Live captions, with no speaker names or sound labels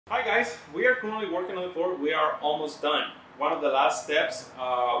Hi guys, we are currently working on the floor. We are almost done. One of the last steps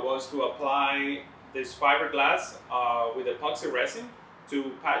was to apply this fiberglass with epoxy resin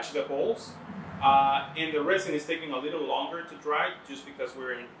to patch the holes. And the resin is taking a little longer to dry just because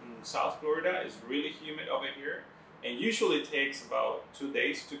we're in South Florida. It's really humid over here and usually takes about 2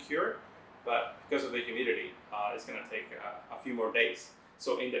 days to cure, but because of the humidity, it's going to take a few more days.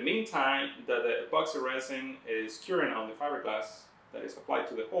 So in the meantime, the epoxy resin is curing on the fiberglass that is applied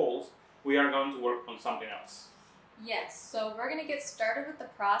to the holes. We are going to work on something else. Yes, so we're going to get started with the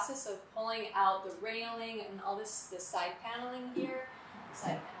process of pulling out the railing and all this side paneling here,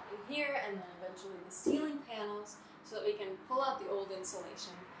 and then eventually the ceiling panels, so that we can pull out the old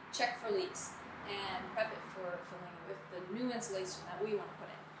insulation, check for leaks, and prep it for filling with the new insulation that we want to put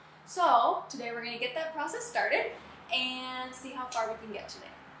in. So today we're going to get that process started and see how far we can get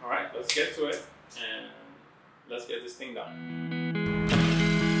today. All right, let's get to it and let's get this thing done.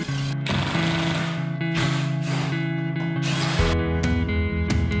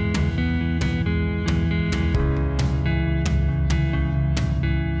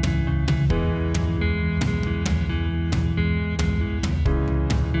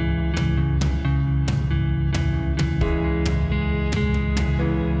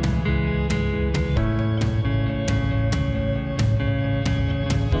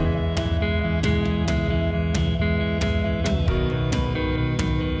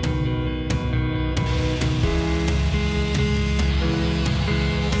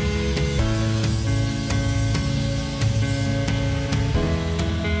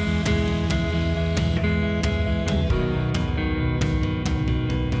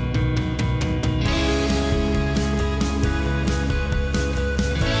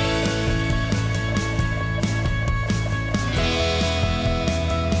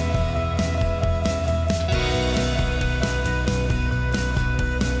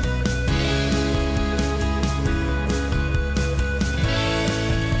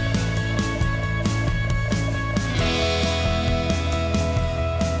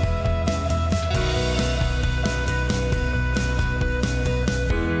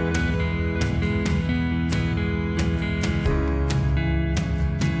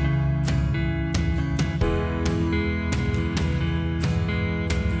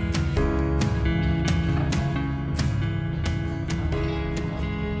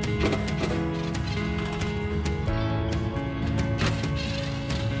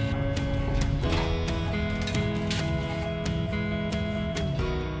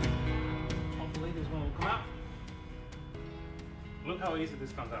 Look how easy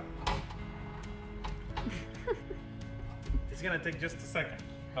this comes out. It's gonna take just a second,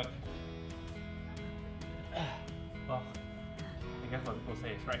 but well, I guess what people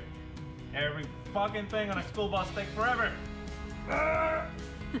say is right. Every fucking thing on a school bus takes forever. Why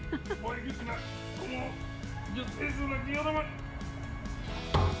are you using that? Come on, just this is like the other one.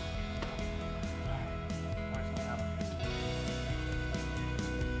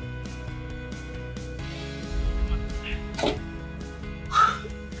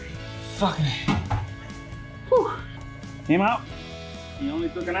 Fucking whew. Came out. It only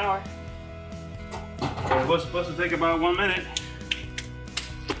took an hour. It was supposed to take about 1 minute.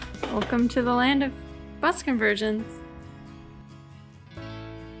 Welcome to the land of bus conversions.